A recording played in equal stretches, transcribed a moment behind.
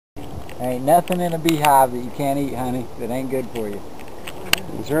There ain't nothing in a beehive that you can't eat, honey, that ain't good for you.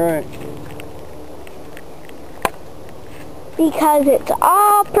 That's right. Because it's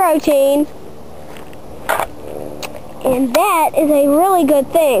all protein. And that is a really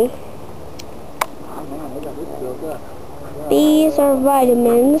good thing. These are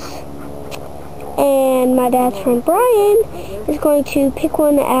vitamins. And my dad's friend Brian is going to pick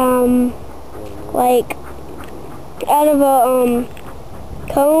one like out of a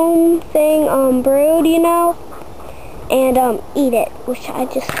comb thing, brood, you know, and eat it, which I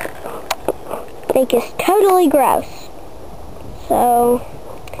just think is totally gross. So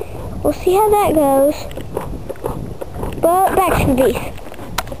we'll see how that goes. But back to the bees.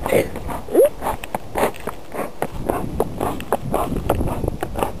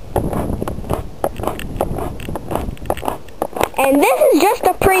 And this is just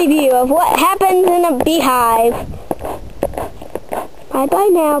a preview of what happens in a beehive. Bye-bye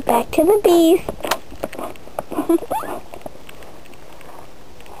now. Back to the bees.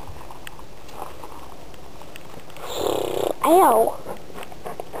 Ow.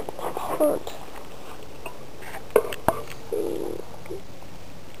 That hurt.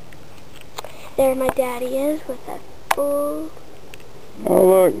 There my daddy is with that full... Oh,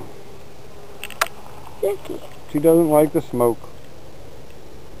 look. Looky. She doesn't like the smoke.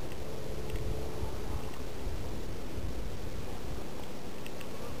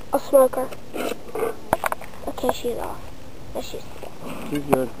 I'll smoke her. Okay, she's off. There she's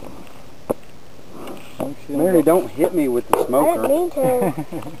good. Mary, don't hit me with the smoker. I didn't mean to.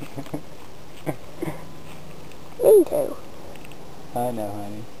 mean to. I know,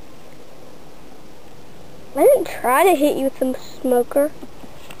 honey. I didn't try to hit you with the smoker.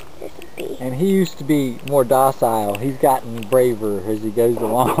 There's a bee. And he used to be more docile. He's gotten braver as he goes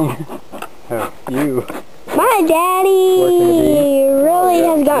along. You. My daddy really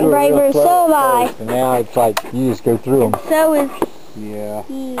has gotten braver, and so have I. And now it's like you just go through them. So is Yeah.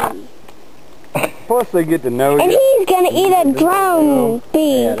 he. Plus they get to know you. And he's gonna eat a drone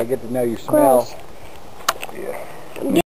bee. Yeah, they get to know your smell. Gross.